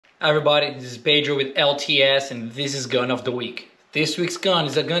Hi everybody, this is Pedro with LTS and this is Gun of the Week. This week's gun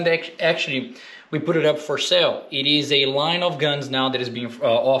is a gun that actually we put it up for sale. It is a line of guns now that is being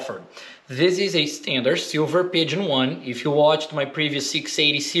offered. This is a standard Silver Pigeon 1. If you watched my previous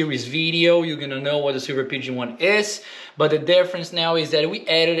 680 series video, you're gonna know what the Silver Pigeon 1 is. But the difference now is that we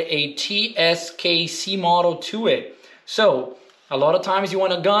added a TSK C model to it. So a lot of times you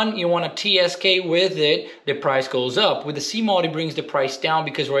want a gun, you want a TSK with it, the price goes up. With the C model, it brings the price down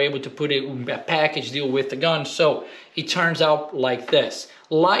because we're able to put it in a package deal with the gun. So it turns out like this.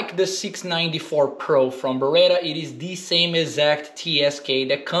 Like the 694 Pro from Beretta, it is the same exact TSK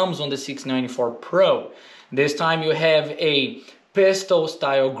that comes on the 694 Pro. This time you have a pistol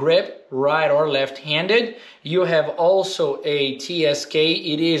style grip, right or left handed. You have also a TSK.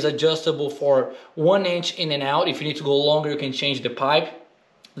 It is adjustable for 1 inch in and out. If you need to go longer, you can change the pipe,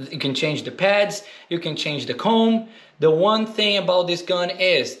 you can change the pads, you can change the comb. The one thing about this gun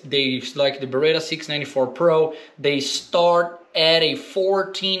is they, like the Beretta 694 Pro, they start at a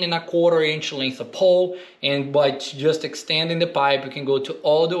 14¼ inch length of pole, and by just extending the pipe you can go to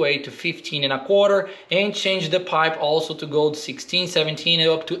all the way to 15¼ and change the pipe also to go to 16, 17 and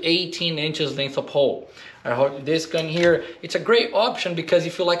up to 18 inches length of pole. I hope this gun here, it's a great option because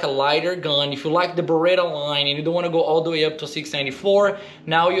if you like a lighter gun, if you like the Beretta line and you don't want to go all the way up to 694,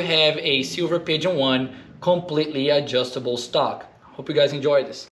 now you have a Silver Pigeon 1 completely adjustable stock. Hope you guys enjoyed this.